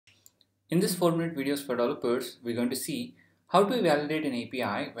In this 4-minute videos for developers, we're going to see how to validate an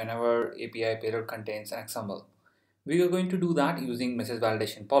API whenever API payload contains an XML. We are going to do that using message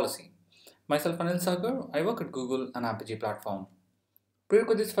validation policy. Myself, Anil Sagar, I work at Google and Apigee platform.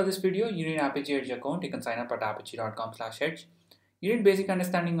 Prerequisites for this video: you need an Apigee Edge account. You can sign up at apigee.com/edge. You need basic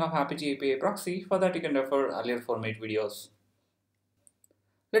understanding of Apigee API proxy. For that, you can refer earlier 4-minute videos.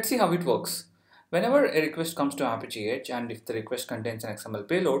 Let's see how it works. Whenever a request comes to Apigee Edge and if the request contains an XML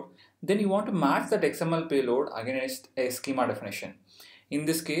payload, then you want to match that XML payload against a schema definition. In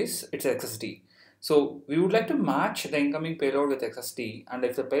this case, it's XSD. So we would like to match the incoming payload with XSD, and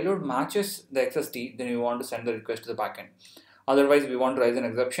if the payload matches the XSD, then we want to send the request to the backend. Otherwise, we want to raise an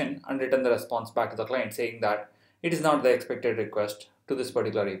exception and return the response back to the client saying that it is not the expected request to this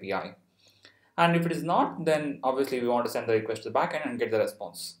particular API. And if it is not, then obviously we want to send the request to the backend and get the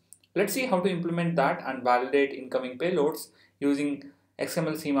response. Let's see how to implement that and validate incoming payloads using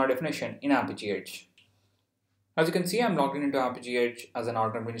XML SCHEMA definition in Apigee Edge. As you can see, I'm logged into Apigee Edge as an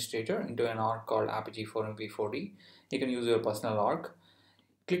org administrator into an org called Apigee 4MP4D. You can use your personal org.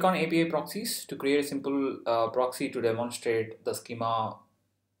 Click on API proxies to create a simple proxy to demonstrate the schema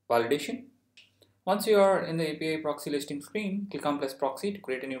validation. Once you are in the API proxy listing screen, click on plus proxy to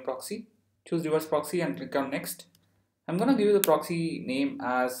create a new proxy. Choose reverse proxy and click on next. I'm going to give you the proxy name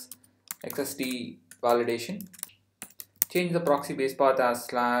as XSD validation. Change the proxy base path as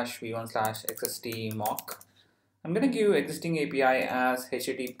 /v1/xsd mock. I'm going to give existing API as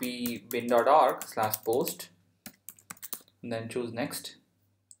http bin.org/post, and then choose next.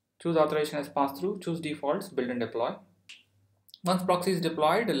 Choose authorization as pass-through, choose defaults, build and deploy. Once proxy is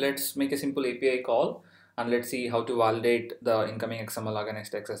deployed, let's make a simple API call and let's see how to validate the incoming XML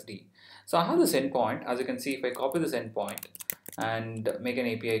against XSD. So I have this endpoint. As you can see, if I copy this endpoint and make an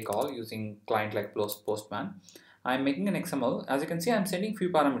API call using client like Postman, I'm making an XML. As you can see, I'm sending few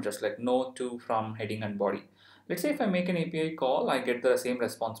parameters like no, to, from, heading and body. Let's say if I make an API call, I get the same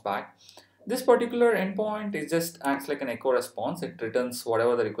response back. This particular endpoint is just acts like an echo response. It returns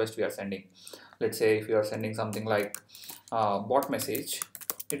whatever the request we are sending. Let's say if you are sending something like bot message,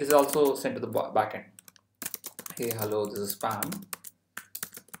 it is also sent to the backend. Hey, hello, this is spam.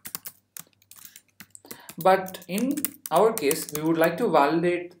 But in our case, we would like to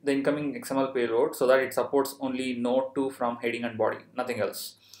validate the incoming XML payload so that it supports only no, to, from, heading and body, nothing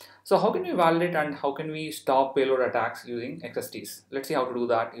else. So how can we validate and how can we stop payload attacks using XSDs? Let's see how to do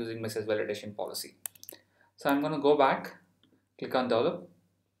that using message validation policy. So I'm going to go back, click on develop.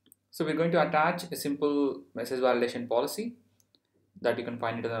 So we're going to attach a simple message validation policy that you can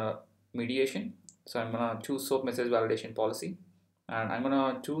find it in the mediation. So I'm going to choose SOAP Message Validation Policy, and I'm going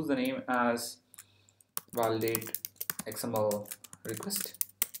to choose the name as validate XML request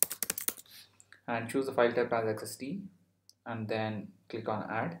and choose the file type as XSD and then click on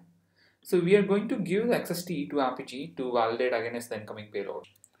add. So we are going to give the XSD to Apigee to validate against the incoming payload.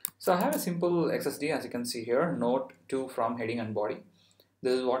 So I have a simple XSD, as you can see here, note, to, from, heading and body.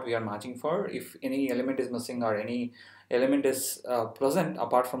 This is what we are matching for. If any element is missing or any element is present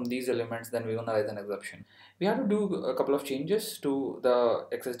apart from these elements, then we're going to raise an exception. We have to do a couple of changes to the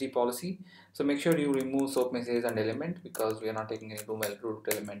XSD policy. So make sure you remove SOAP message and element because we are not taking any root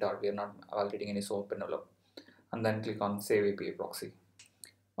element or we are not validating any SOAP envelope. And then click on save API proxy.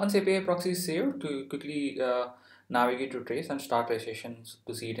 Once API proxy is saved, to quickly navigate to trace and start trace sessions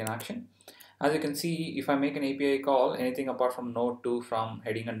to see it in action. As you can see, if I make an API call, anything apart from no, to, from,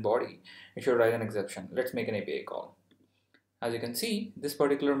 heading and body, it should raise an exception. Let's make an API call. As you can see, this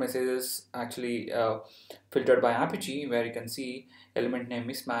particular message is actually filtered by Apigee, where you can see element name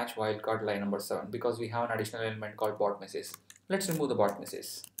mismatch wildcard line number 7 because we have an additional element called bot message. Let's remove the bot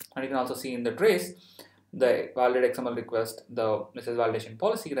message. And you can also see in the trace, the validate XML request, the message validation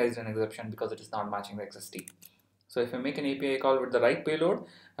policy raised an exception because it is not matching the XSD. So if I make an API call with the right payload,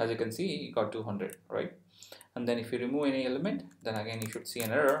 as you can see, you got 200, right? And then if you remove any element, then again you should see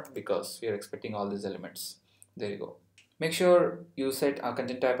an error because we are expecting all these elements. There you go. Make sure you set a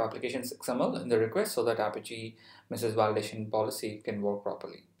content type applications XML in the request so that Apigee message validation policy can work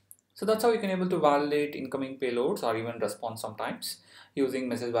properly. So that's how you can able to validate incoming payloads or even response sometimes using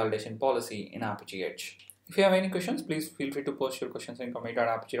message validation policy in Apigee Edge. If you have any questions, please feel free to post your questions in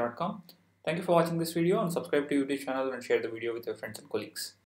comment@apigee.com. Thank you for watching this video and subscribe to YouTube channel and share the video with your friends and colleagues.